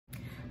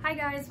Hi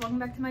guys, welcome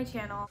back to my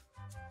channel.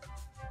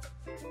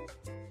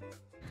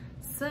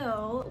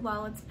 So,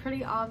 while it's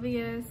pretty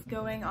obvious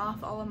going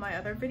off all of my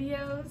other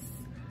videos,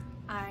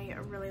 I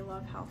really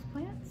love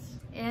houseplants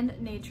and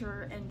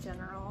nature in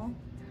general,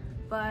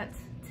 but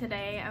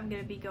today I'm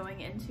going to be going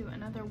into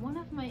another one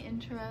of my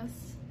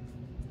interests,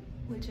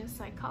 which is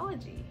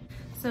psychology.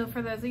 So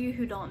for those of you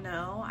who don't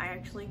know, I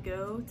actually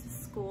go to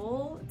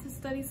school to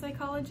study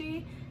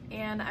psychology,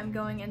 and I'm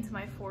going into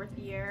my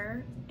 4th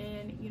year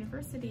in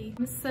university.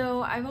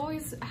 So I've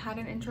always had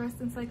an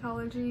interest in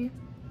psychology,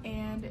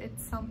 and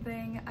it's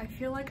something I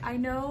feel like I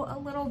know a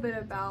little bit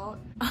about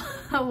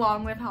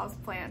along with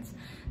houseplants.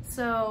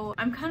 So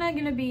I'm kind of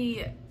gonna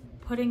be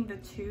putting the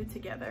two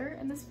together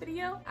in this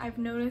video. I've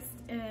noticed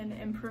an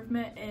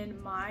improvement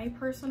in my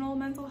personal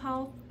mental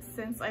health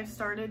since I've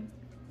started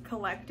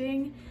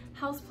collecting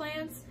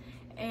houseplants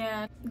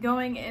and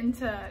going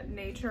into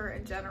nature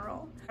in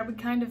general. I would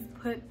kind of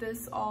put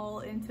this all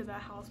into the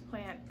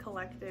houseplant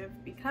collective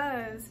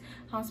because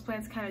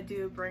houseplants kind of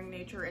do bring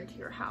nature into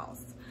your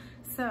house.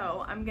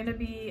 So I'm gonna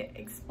be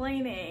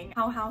explaining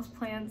how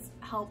houseplants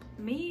help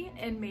me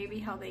and maybe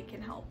how they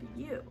can help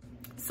you.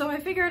 So I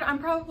figured I'm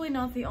probably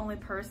not the only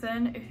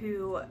person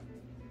who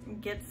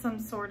gets some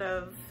sort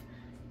of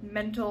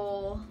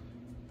mental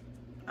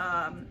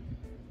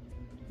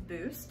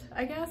boost,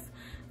 I guess,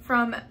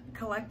 from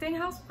collecting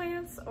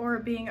houseplants or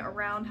being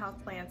around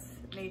houseplants,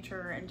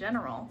 nature in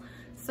general.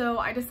 So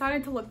I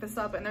decided to look this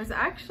up, and there's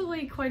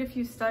actually quite a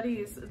few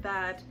studies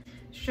that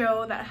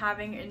show that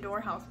having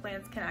indoor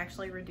houseplants can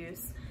actually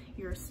reduce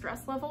your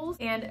stress levels,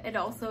 and it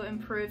also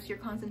improves your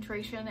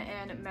concentration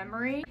and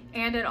memory,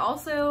 and it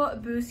also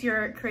boosts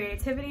your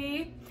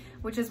creativity,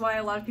 which is why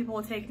a lot of people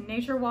will take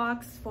nature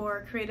walks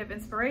for creative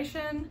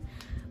inspiration.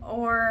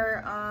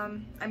 Or,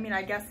 I mean,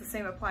 I guess the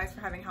same applies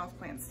for having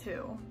houseplants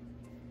too.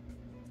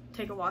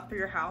 Take a walk through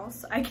your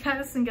house, I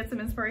guess, and get some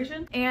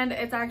inspiration. And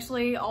it's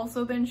actually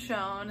also been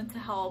shown to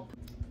help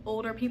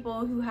older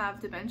people who have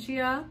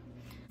dementia.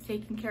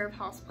 Taking care of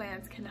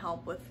houseplants can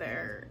help with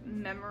their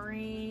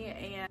memory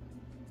and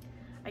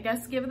I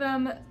guess give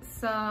them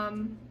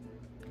some,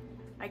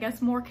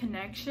 more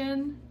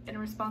connection and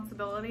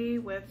responsibility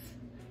with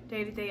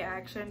day-to-day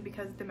action,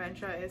 because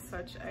dementia is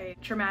such a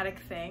traumatic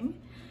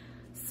thing.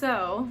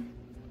 So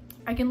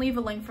I can leave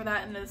a link for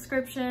that in the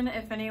description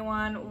if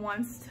anyone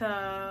wants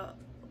to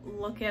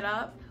look it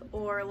up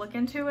or look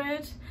into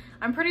it.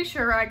 I'm pretty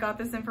sure I got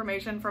this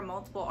information from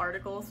multiple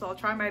articles, so I'll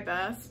try my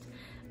best,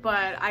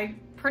 but I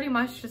pretty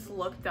much just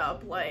looked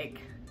up like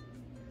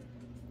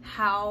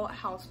how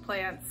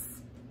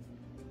houseplants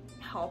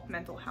help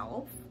mental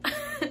health.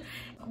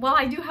 Well,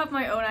 I do have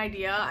my own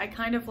idea. I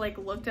kind of like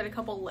looked at a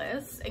couple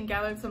lists and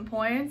gathered some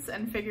points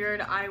and figured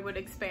I would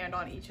expand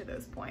on each of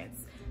those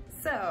points.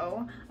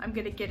 So I'm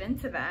gonna get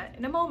into that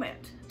in a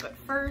moment. But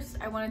first,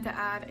 I wanted to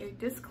add a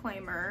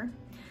disclaimer.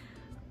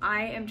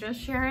 I am just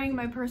sharing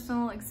my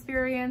personal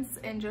experience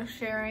and just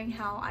sharing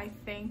how I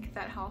think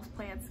that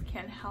houseplants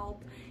can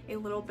help a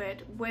little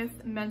bit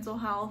with mental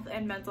health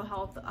and mental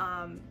health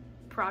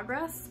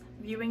progress,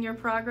 viewing your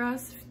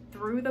progress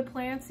through the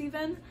plants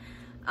even.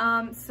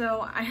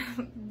 So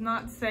I'm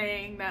not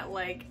saying that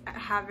like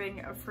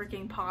having a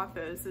freaking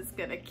pothos is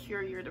gonna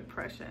cure your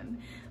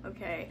depression,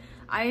 okay?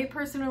 I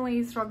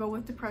personally struggle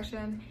with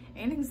depression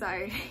and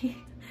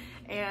anxiety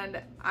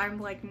and I'm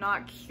like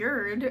not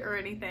cured or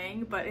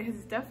anything, but it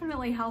has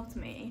definitely helped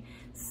me.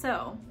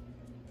 So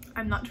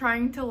I'm not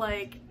trying to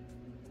like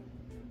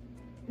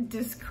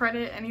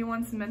discredit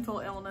anyone's mental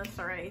illness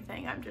or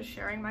anything. I'm just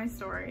sharing my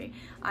story.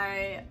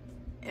 I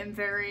am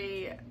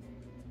very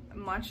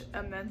much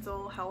a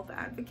mental health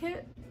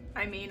advocate.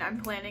 I mean,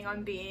 I'm planning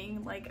on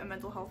being like a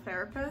mental health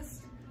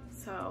therapist,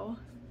 so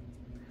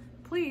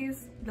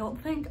please don't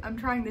think I'm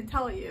trying to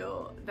tell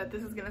you that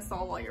this is gonna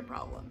solve all your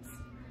problems.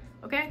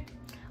 Okay,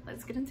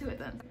 let's get into it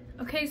then.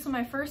 Okay, so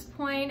my first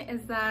point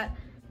is that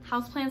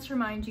houseplants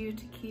remind you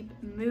to keep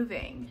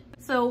moving.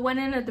 So when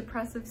in a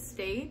depressive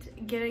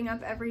state, getting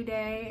up every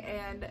day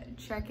and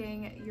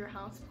checking your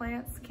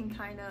houseplants can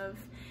kind of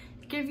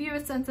give you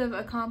a sense of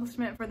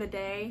accomplishment for the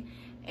day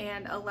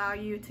and allow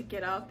you to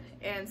get up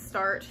and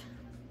start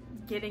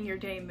getting your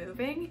day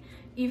moving.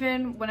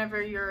 Even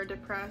whenever you're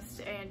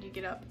depressed and you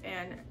get up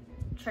and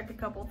check a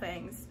couple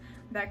things,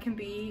 that can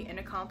be an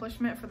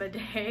accomplishment for the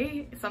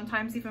day,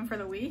 sometimes even for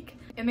the week.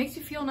 It makes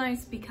you feel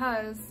nice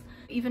because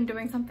even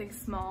doing something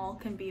small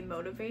can be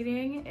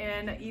motivating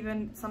and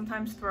even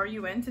sometimes throw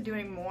you into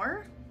doing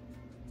more.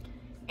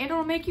 And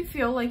it'll make you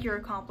feel like you're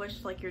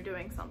accomplished, like you're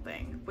doing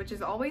something, which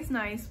is always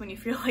nice when you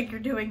feel like you're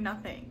doing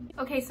nothing.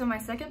 Okay, so my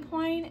second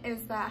point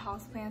is that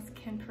houseplants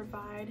can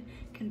provide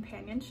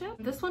companionship.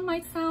 This one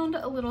might sound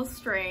a little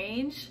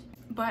strange,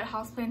 but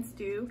houseplants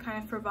do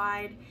kind of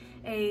provide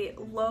a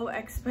low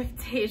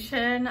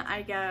expectation,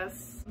 I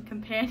guess,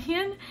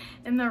 companion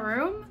in the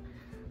room.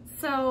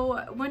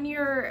 So when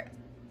you're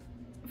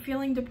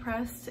feeling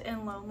depressed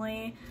and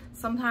lonely,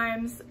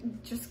 sometimes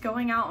just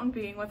going out and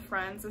being with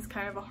friends is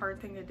kind of a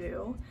hard thing to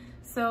do.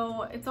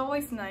 So it's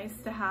always nice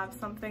to have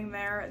something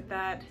there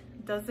that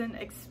doesn't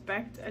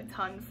expect a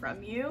ton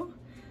from you,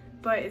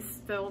 but is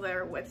still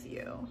there with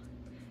you.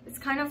 It's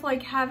kind of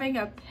like having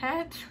a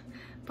pet,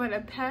 but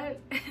a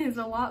pet is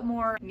a lot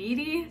more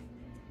needy.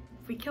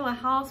 If we kill a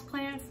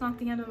houseplant, it's not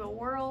the end of the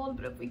world,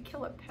 but if we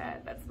kill a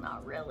pet, that's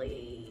not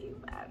really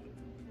that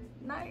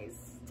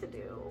nice to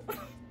do.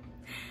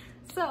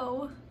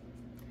 So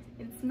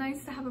it's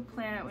nice to have a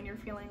plant when you're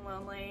feeling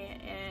lonely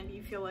and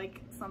you feel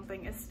like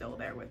something is still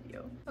there with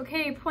you.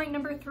 Okay, point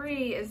number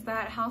 3 is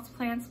that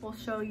houseplants will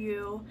show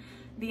you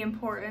the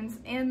importance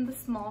in the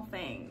small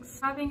things.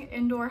 Having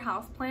indoor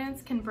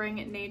houseplants can bring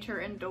nature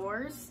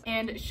indoors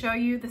and show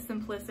you the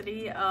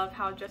simplicity of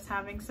how just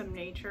having some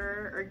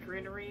nature or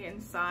greenery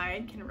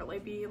inside can really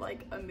be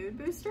like a mood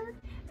booster,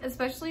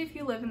 especially if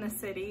you live in the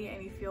city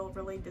and you feel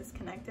really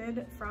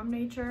disconnected from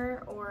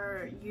nature,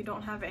 or you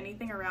don't have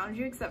anything around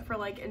you except for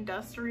like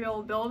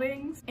industrial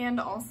buildings.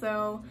 And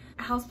also,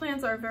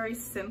 houseplants are a very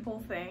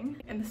simple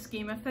thing in the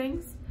scheme of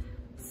things.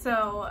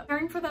 So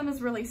caring for them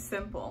is really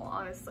simple,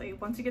 honestly.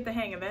 Once you get the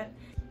hang of it,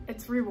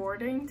 it's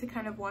rewarding to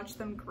kind of watch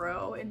them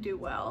grow and do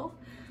well.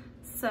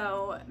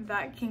 So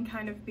that can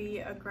kind of be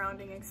a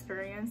grounding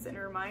experience and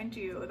remind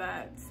you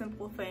that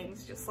simple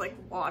things just like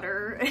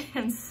water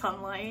and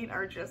sunlight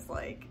are just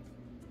like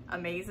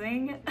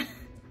amazing.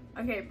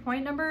 Okay,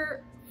 point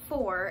number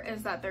 4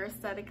 is that they're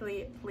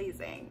aesthetically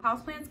pleasing.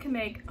 Houseplants can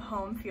make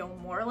home feel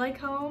more like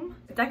home.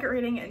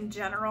 Decorating in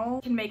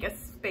general can make a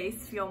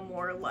space feel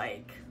more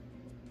like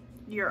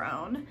your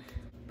own,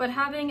 but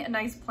having a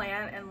nice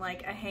plant and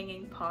like a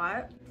hanging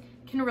pot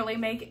can really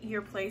make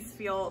your place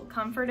feel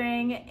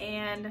comforting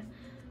and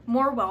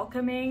more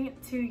welcoming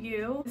to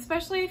you,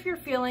 especially if you're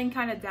feeling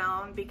kind of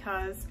down,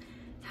 because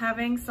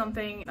having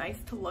something nice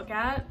to look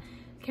at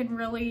can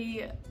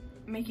really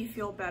make you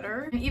feel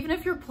better. And even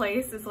if your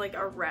place is like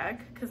a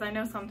wreck, because I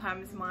know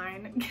sometimes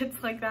mine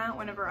gets like that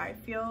whenever I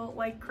feel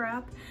like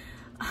crap,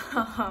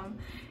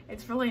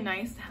 it's really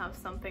nice to have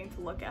something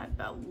to look at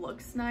that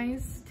looks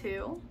nice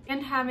too.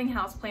 And having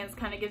houseplants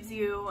kind of gives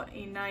you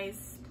a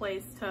nice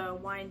place to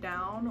wind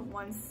down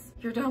once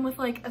you're done with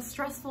like a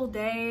stressful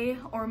day,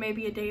 or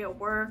maybe a day at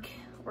work,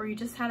 or you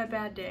just had a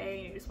bad day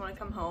and you just want to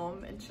come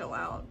home and chill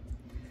out.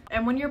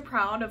 And when you're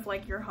proud of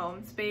like your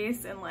home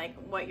space and like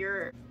what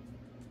your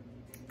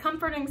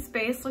comforting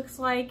space looks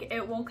like,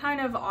 it will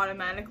kind of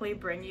automatically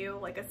bring you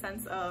like a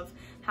sense of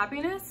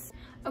happiness.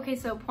 Okay,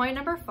 so point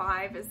number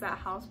 5 is that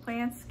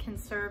houseplants can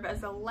serve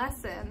as a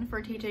lesson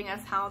for teaching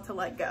us how to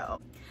let go.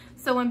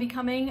 So when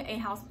becoming a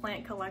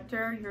houseplant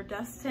collector, you're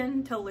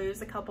destined to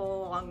lose a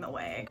couple along the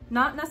way.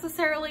 Not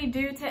necessarily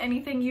due to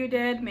anything you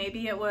did.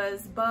 Maybe it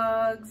was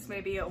bugs,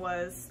 maybe it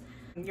was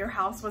your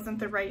house wasn't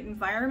the right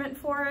environment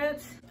for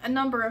it, a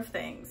number of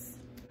things.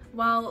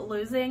 While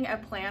losing a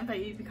plant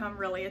that you become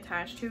really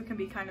attached to can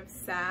be kind of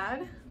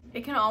sad,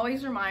 it can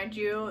always remind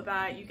you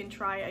that you can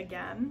try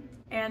again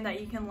and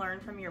that you can learn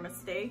from your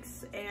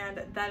mistakes,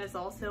 and that is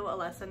also a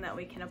lesson that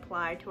we can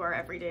apply to our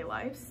everyday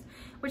lives,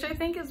 which I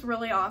think is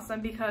really awesome,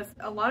 because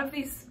a lot of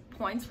these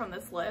points from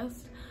this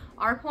list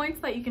are points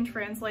that you can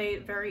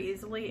translate very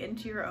easily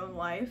into your own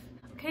life.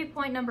 Okay,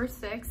 point number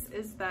 6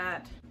 is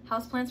that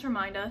houseplants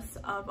remind us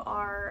of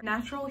our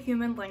natural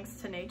human links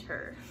to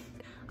nature.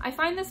 I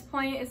find this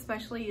point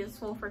especially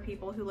useful for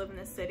people who live in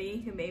the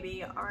city who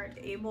maybe aren't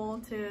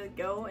able to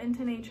go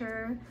into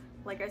nature,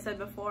 like I said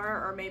before,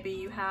 or maybe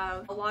you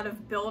have a lot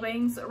of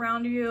buildings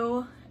around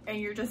you and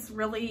you're just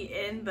really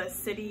in the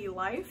city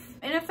life.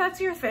 And if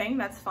that's your thing,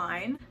 that's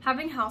fine.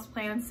 Having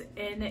houseplants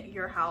in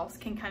your house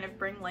can kind of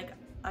bring like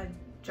a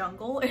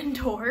jungle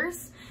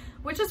indoors,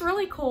 which is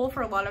really cool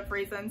for a lot of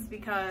reasons,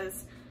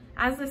 because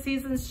as the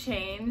seasons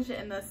change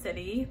in the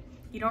city,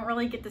 you don't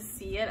really get to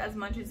see it as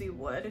much as you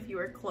would if you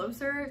were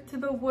closer to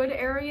the wood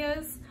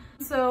areas.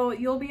 So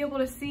you'll be able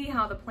to see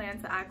how the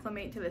plants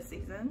acclimate to the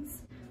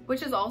seasons,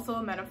 which is also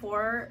a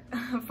metaphor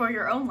for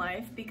your own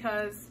life,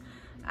 because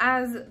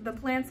as the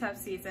plants have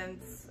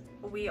seasons,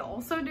 we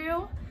also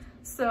do.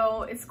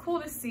 So it's cool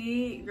to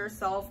see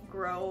yourself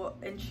grow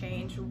and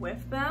change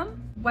with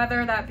them,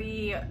 whether that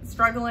be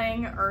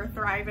struggling or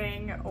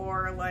thriving,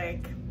 or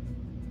like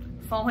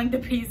falling to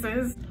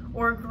pieces,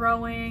 or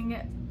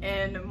growing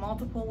in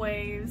multiple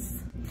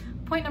ways.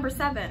 Point number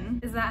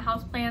 7 is that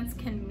houseplants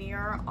can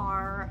mirror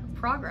our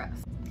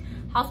progress.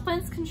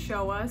 Houseplants can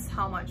show us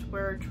how much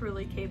we're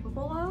truly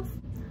capable of.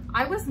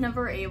 I was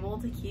never able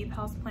to keep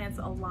houseplants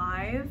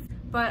alive,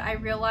 but I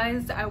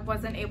realized I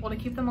wasn't able to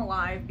keep them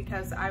alive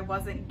because I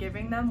wasn't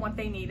giving them what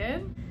they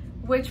needed,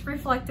 which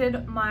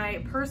reflected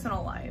my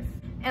personal life.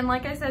 And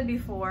like I said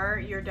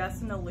before, you're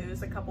destined to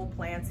lose a couple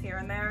plants here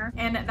and there,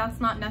 and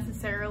that's not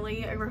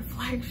necessarily a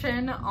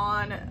reflection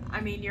on,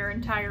 your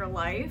entire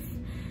life.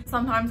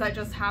 Sometimes that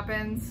just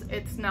happens,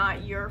 it's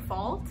not your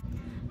fault.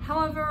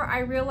 However, I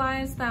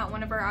realized that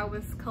whenever I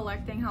was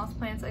collecting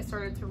houseplants, I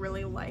started to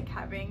really like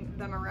having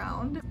them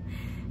around.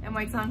 It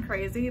might sound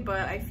crazy,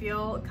 but I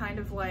feel kind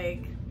of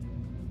like,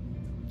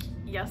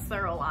 yes,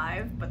 they're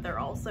alive, but they're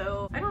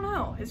also, I don't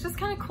know, it's just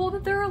kind of cool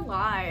that they're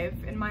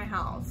alive in my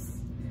house.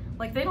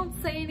 Like, they don't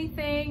say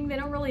anything, they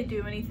don't really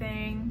do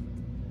anything,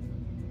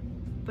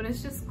 but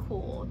it's just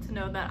cool to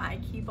know that I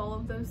keep all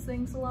of those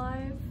things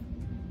alive,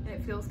 and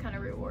it feels kind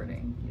of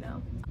rewarding, you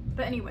know?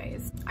 But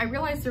anyways, I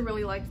realized I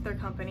really liked their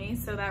company,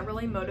 so that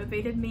really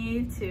motivated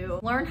me to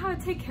learn how to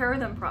take care of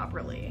them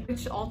properly,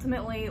 which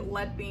ultimately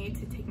led me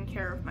to taking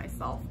care of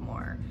myself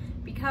more,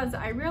 because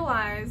I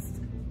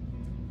realized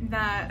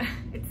that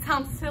it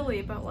sounds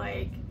silly, but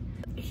like,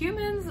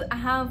 humans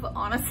have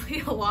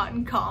honestly a lot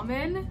in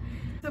common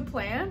to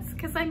plants,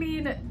 because I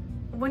mean,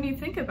 when you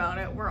think about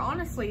it, we're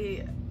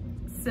honestly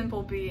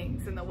simple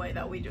beings in the way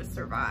that we just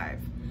survive.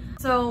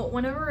 So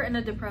whenever we're in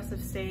a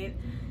depressive state,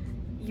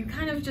 you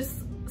kind of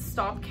just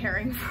stop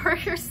caring for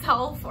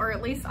yourself, or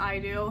at least I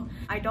do.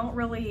 I don't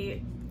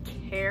really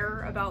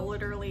care about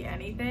literally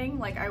anything.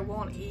 Like, I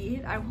won't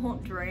eat, I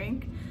won't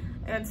drink,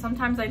 and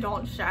sometimes I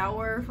don't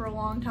shower for a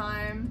long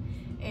time.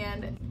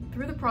 And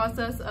through the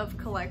process of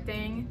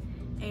collecting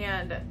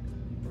and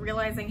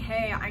realizing,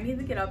 hey, I need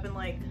to get up and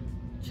like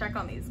check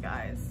on these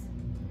guys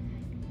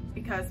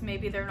because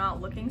maybe they're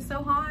not looking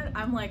so hot,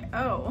 I'm like,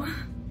 oh,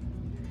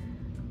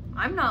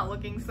 I'm not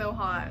looking so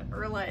hot,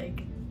 or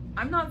like,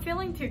 I'm not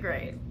feeling too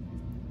great.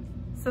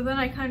 So then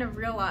I kind of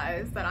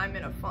realized that I'm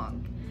in a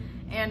funk.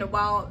 And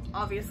while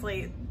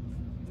obviously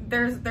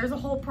there's a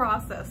whole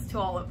process to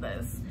all of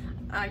this,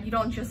 you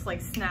don't just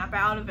like snap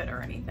out of it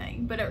or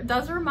anything, but it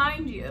does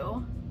remind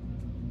you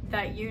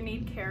that you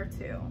need care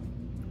too,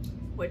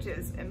 which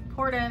is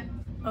important.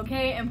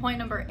 Okay, and point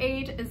number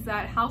 8 is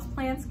that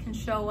houseplants can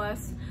show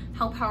us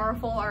how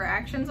powerful our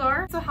actions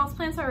are. So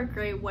houseplants are a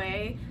great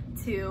way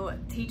to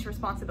teach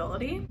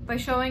responsibility by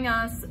showing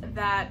us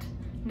that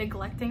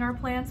neglecting our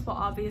plants will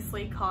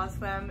obviously cause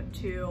them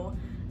to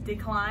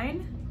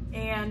decline,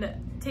 and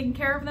taking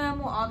care of them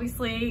will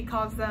obviously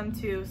cause them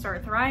to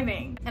start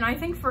thriving. And I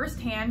think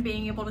firsthand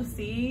being able to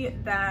see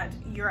that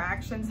your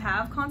actions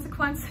have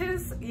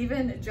consequences,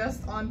 even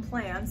just on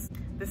plants.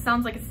 This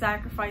sounds like a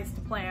sacrifice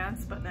to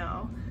plants, but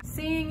no.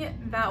 Seeing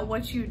that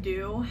what you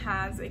do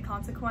has a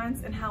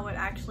consequence and how it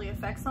actually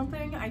affects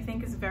something, I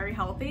think is very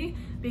healthy,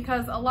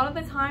 because a lot of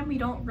the time we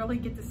don't really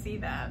get to see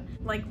that.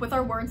 Like with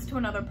our words to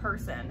another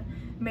person,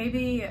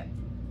 maybe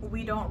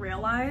we don't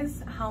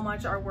realize how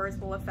much our words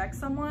will affect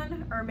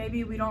someone, or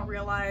maybe we don't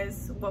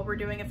realize what we're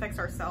doing affects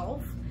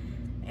ourselves.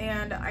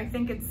 And I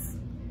think it's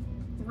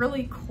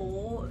really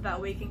cool that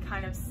we can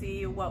kind of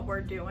see what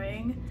we're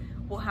doing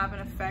will have an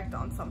effect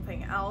on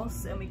something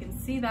else, and we can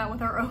see that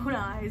with our own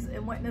eyes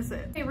and witness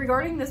it. Okay,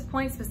 regarding this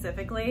point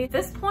specifically,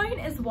 this point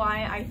is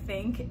why I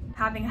think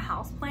having a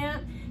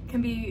houseplant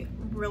can be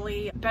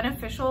really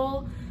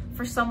beneficial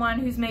for someone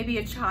who's maybe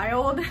a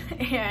child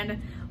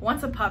and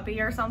wants a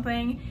puppy or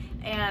something,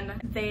 and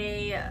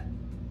they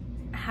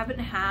haven't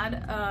had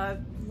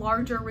a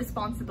larger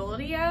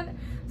responsibility yet.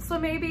 So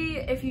maybe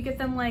if you get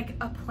them like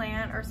a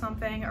plant or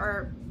something,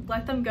 or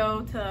let them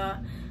go to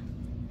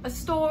a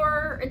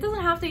store, it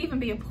doesn't have to even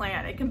be a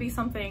plant, it can be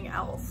something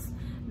else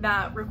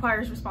that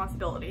requires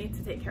responsibility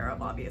to take care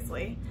of,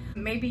 obviously.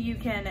 Maybe you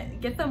can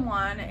get them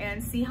one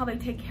and see how they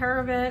take care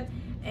of it,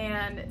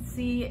 and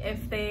see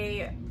if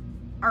they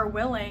are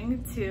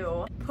willing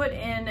to put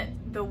in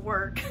the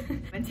work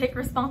and take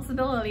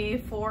responsibility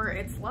for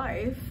its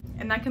life.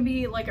 And that can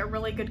be like a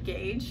really good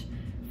gauge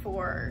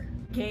for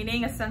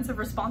gaining a sense of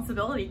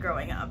responsibility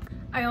growing up.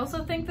 I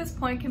also think this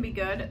point can be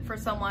good for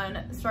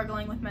someone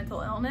struggling with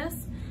mental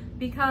illness,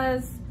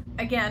 because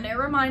again, it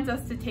reminds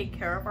us to take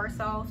care of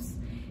ourselves,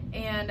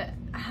 and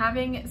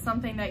having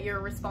something that you're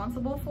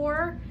responsible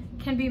for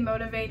can be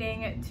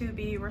motivating to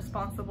be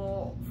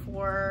responsible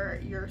for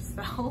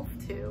yourself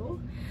too.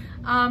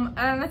 And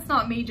that's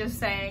not me just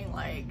saying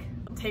like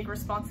take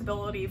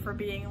responsibility for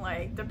being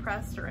like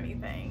depressed or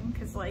anything,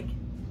 because like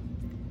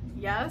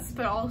yes,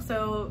 but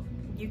also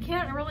you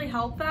can't really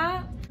help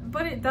that,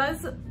 but it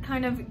does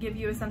kind of give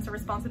you a sense of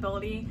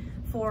responsibility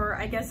for,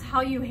 I guess,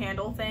 how you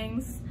handle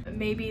things.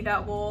 Maybe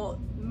that will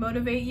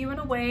motivate you in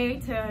a way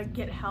to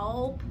get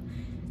help,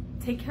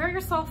 take care of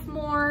yourself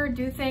more,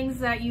 do things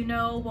that you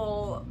know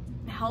will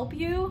help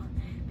you.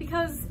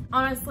 Because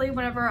honestly,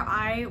 whenever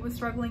I was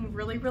struggling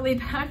really, really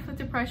bad with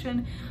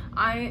depression,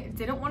 I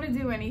didn't want to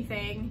do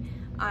anything.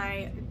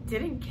 I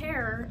didn't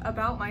care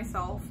about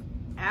myself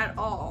at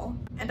all.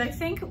 And I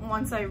think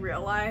once I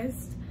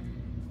realized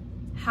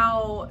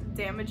how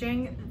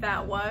damaging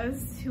that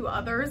was to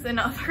others and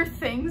other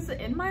things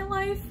in my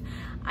life,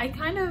 I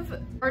kind of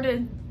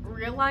started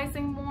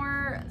realizing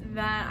more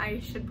that I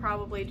should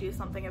probably do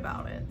something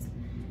about it,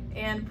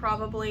 and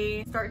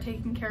probably start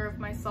taking care of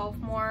myself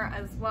more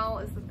as well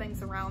as the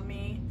things around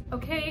me.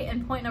 Okay,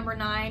 and point number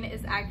 9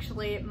 is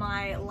actually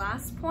my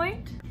last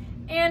point,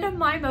 and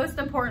my most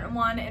important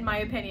one in my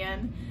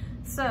opinion.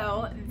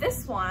 So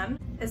this one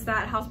is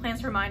that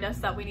houseplants remind us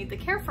that we need to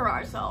care for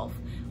ourselves,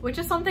 which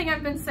is something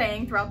I've been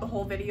saying throughout the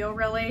whole video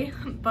really,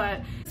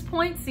 but this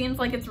point seems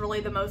like it's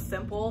really the most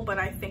simple, but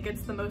I think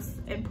it's the most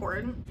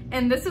important.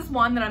 And this is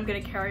one that I'm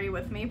gonna carry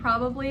with me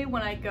probably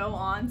when I go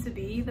on to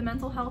be the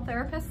mental health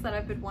therapist that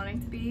I've been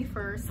wanting to be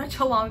for such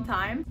a long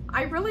time.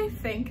 I really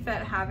think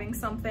that having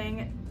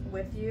something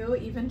with you,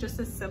 even just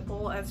as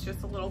simple as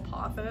just a little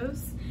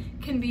pothos,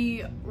 can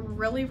be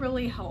really,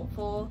 really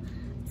helpful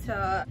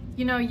to,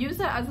 you know, use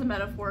it as a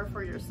metaphor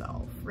for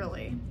yourself,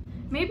 really.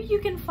 Maybe you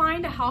can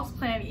find a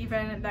houseplant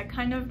even that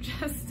kind of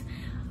just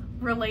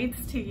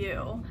relates to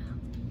you.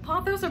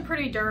 Pothos are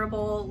pretty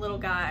durable little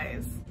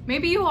guys.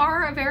 Maybe you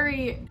are a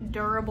very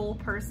durable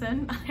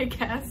person, I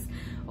guess,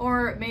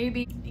 or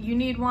maybe you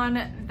need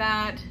one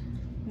that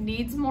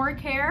needs more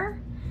care.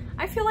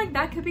 I feel like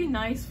that could be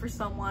nice for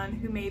someone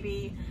who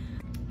maybe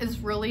is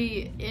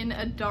really in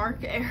a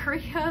dark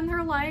area in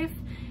their life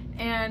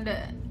and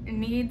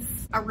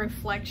needs a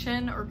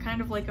reflection or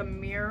kind of like a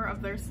mirror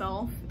of their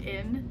self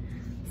in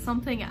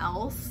something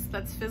else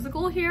that's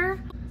physical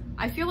here.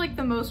 I feel like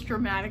the most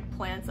dramatic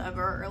plants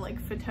ever are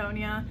like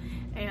Fittonia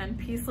and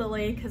Peace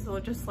Lily, because they'll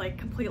just like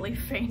completely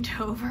faint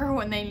over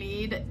when they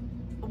need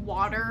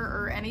water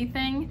or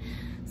anything.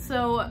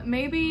 So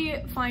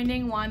maybe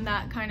finding one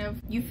that kind of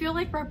you feel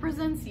like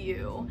represents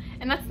you,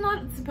 and that's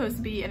not supposed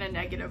to be in a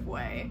negative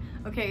way,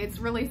 okay? It's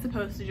really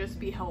supposed to just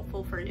be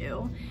helpful for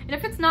you. And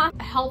if it's not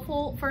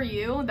helpful for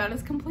you, that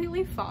is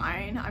completely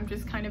fine. I'm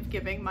just kind of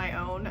giving my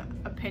own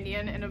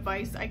opinion and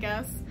advice, I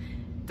guess.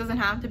 It doesn't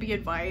have to be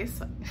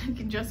advice. You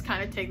can just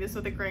kind of take this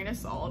with a grain of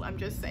salt. I'm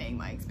just saying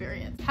my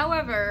experience.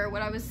 However,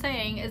 what I was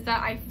saying is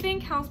that I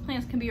think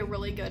houseplants can be a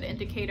really good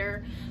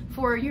indicator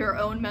for your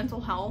own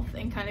mental health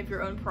and kind of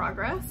your own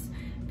progress,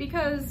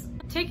 because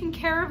taking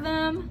care of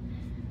them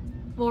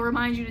will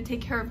remind you to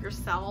take care of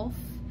yourself.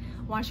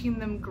 Watching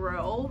them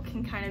grow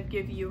can kind of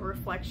give you a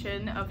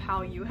reflection of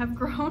how you have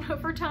grown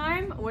over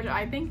time, which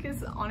I think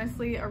is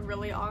honestly a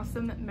really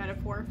awesome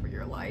metaphor for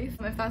your life.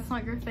 If that's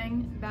not your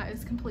thing, that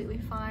is completely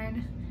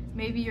fine.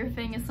 Maybe your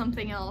thing is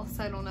something else,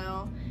 I don't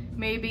know.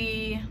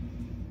 Maybe,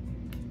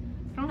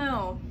 I don't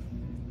know,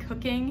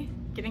 cooking,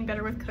 getting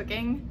better with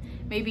cooking,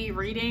 maybe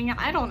reading,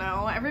 I don't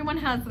know. Everyone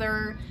has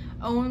their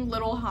own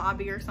little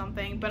hobby or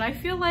something, but I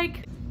feel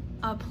like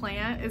a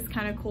plant is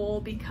kind of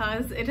cool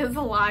because it is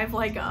alive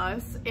like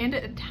us and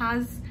it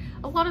has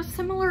a lot of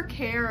similar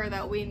care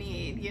that we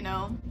need, you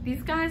know?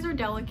 These guys are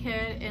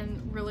delicate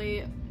and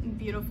really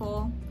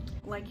beautiful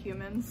like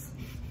humans.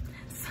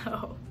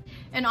 So,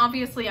 and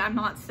obviously I'm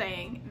not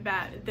saying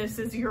that this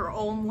is your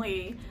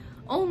only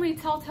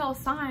telltale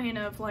sign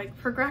of like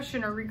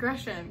progression or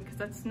regression, because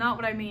that's not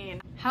what I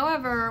mean.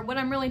 However, what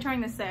I'm really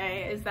trying to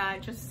say is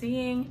that just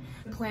seeing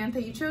the plant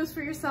that you chose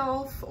for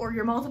yourself or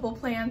your multiple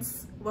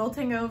plants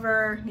wilting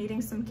over,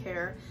 needing some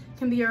care,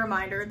 can be a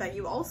reminder that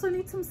you also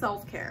need some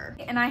self-care.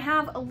 And I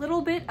have a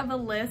little bit of a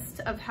list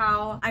of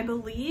how I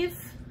believe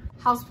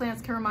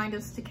houseplants can remind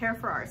us to care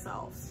for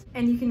ourselves.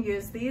 And you can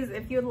use these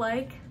if you'd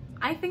like.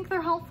 I think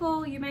they're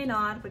helpful, you may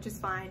not, which is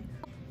fine.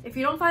 If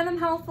you don't find them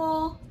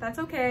helpful, that's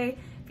okay.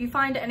 If you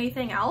find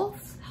anything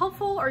else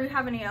helpful or you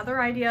have any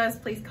other ideas,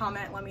 please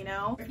comment, let me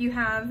know. If you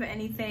have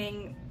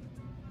anything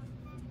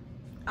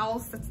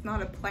else that's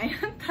not a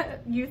plant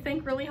that you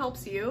think really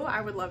helps you,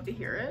 I would love to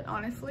hear it,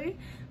 honestly,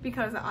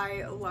 because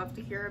I love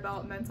to hear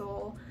about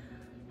mental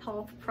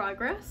health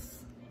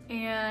progress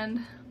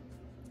and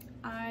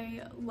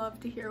I love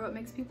to hear what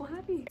makes people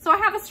happy. So I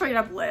have a straight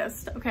up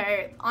list,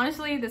 okay?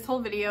 Honestly, this whole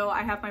video,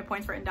 I have my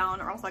points written down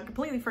or else I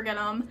completely forget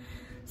them.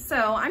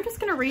 So I'm just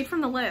gonna read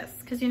from the list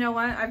because you know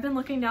what? I've been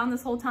looking down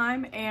this whole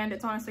time and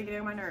it's honestly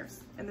getting on my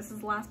nerves. And this is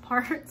the last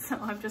part, so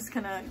I'm just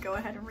gonna go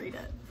ahead and read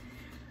it.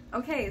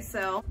 Okay,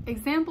 so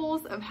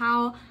examples of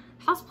how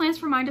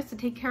houseplants remind us to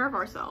take care of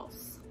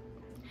ourselves.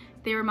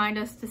 They remind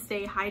us to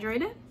stay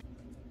hydrated,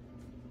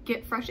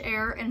 get fresh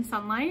air and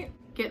sunlight,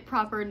 get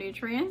proper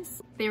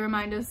nutrients. They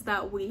remind us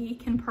that we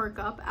can perk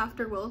up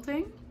after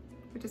wilting,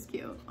 which is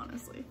cute,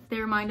 honestly. They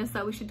remind us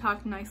that we should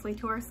talk nicely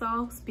to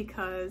ourselves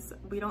because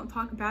we don't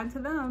talk bad to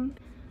them.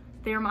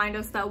 They remind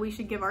us that we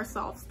should give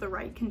ourselves the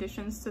right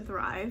conditions to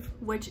thrive,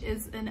 which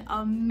is an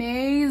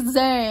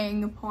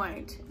amazing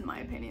point, in my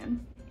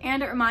opinion.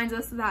 And it reminds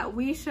us that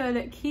we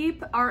should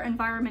keep our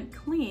environment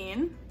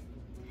clean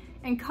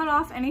and cut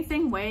off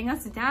anything weighing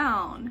us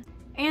down.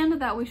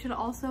 And that we should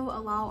also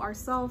allow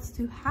ourselves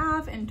to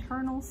have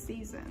internal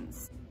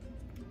seasons.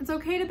 It's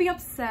okay to be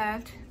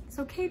upset. It's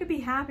okay to be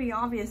happy,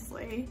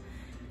 obviously.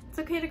 It's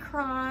okay to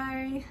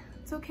cry.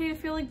 It's okay to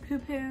feel like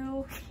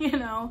poo-poo, you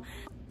know?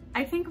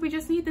 I think we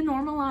just need to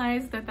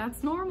normalize that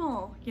that's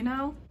normal, you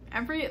know?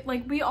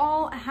 We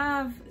all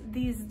have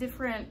these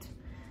different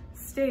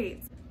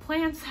states.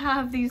 Plants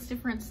have these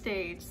different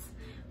states,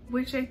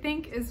 which I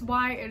think is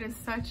why it is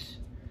such,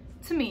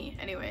 to me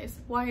anyways,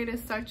 why it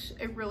is such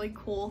a really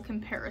cool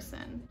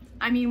comparison.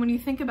 I mean, when you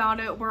think about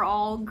it, we're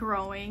all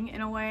growing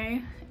in a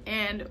way,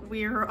 and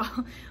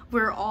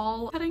we're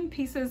all cutting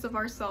pieces of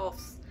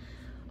ourselves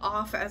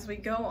off as we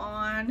go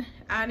on,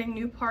 adding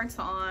new parts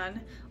on,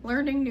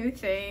 learning new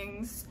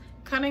things,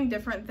 cutting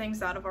different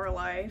things out of our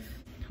life.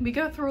 We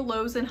go through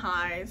lows and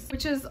highs,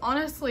 which is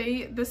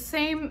honestly the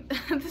same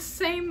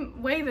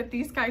way that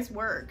these guys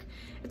work.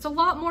 It's a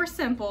lot more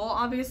simple.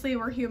 Obviously,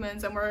 we're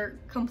humans and we're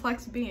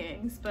complex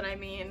beings, but I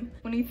mean,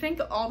 when you think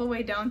all the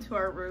way down to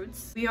our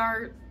roots, we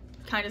are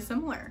kind of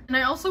similar. And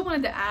I also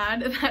wanted to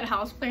add that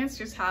houseplants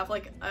just have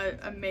like an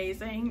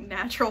amazing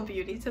natural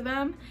beauty to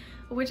them,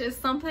 which is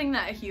something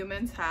that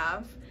humans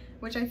have,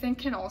 which I think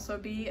can also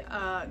be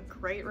a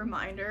great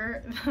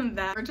reminder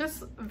that we're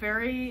just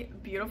very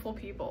beautiful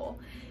people.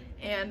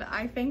 And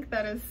I think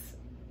that is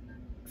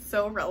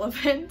so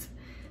relevant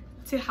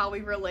to how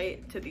we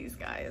relate to these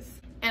guys.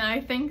 And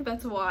I think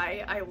that's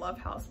why I love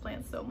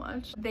houseplants so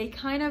much. They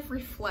kind of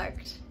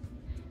reflect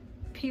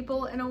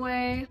people in a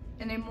way,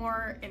 in a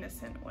more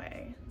innocent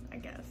way, I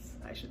guess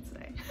I should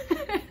say.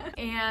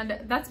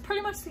 And that's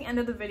pretty much the end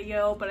of the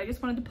video, but I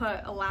just wanted to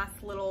put a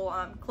last little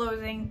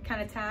closing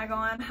kind of tag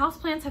on.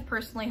 Houseplants have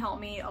personally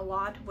helped me a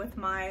lot with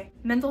my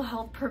mental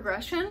health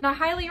progression. And I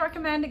highly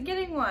recommend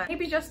getting one,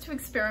 maybe just to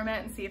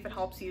experiment and see if it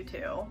helps you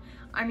too.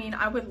 I mean,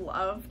 I would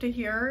love to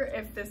hear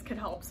if this could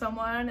help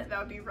someone. That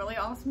would be really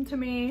awesome to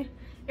me.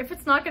 If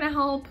it's not gonna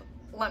help,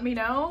 let me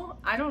know.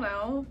 I don't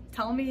know,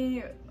 tell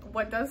me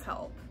what does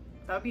help.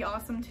 That would be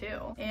awesome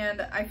too.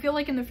 And I feel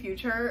like in the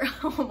future,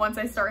 once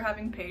I start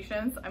having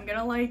patients, I'm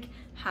gonna like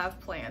have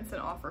plants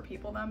and offer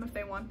people them if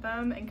they want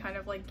them and kind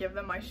of like give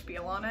them my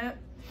spiel on it.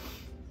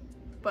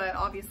 But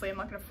obviously I'm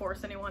not gonna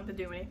force anyone to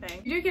do anything.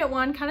 If you do get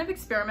one, kind of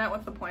experiment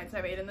with the points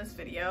I made in this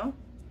video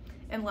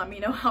and let me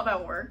know how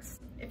that works.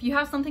 If you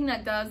have something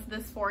that does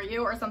this for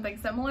you or something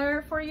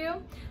similar for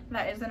you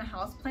that isn't a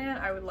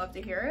houseplant, I would love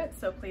to hear it.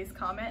 So please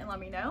comment and let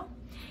me know.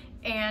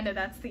 And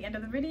that's the end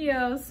of the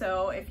video.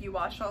 So if you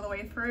watched all the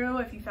way through,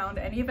 if you found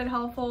any of it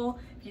helpful,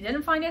 if you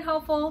didn't find it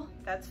helpful,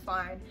 that's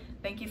fine.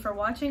 Thank you for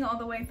watching all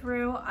the way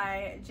through.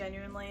 I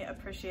genuinely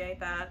appreciate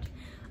that.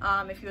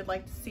 If you would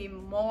like to see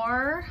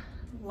more,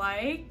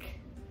 like,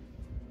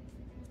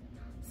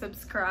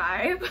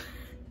 subscribe,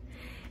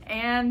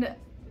 and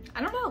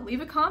I don't know,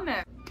 leave a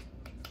comment.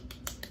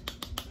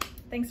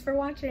 Thanks for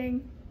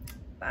watching.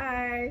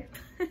 Bye.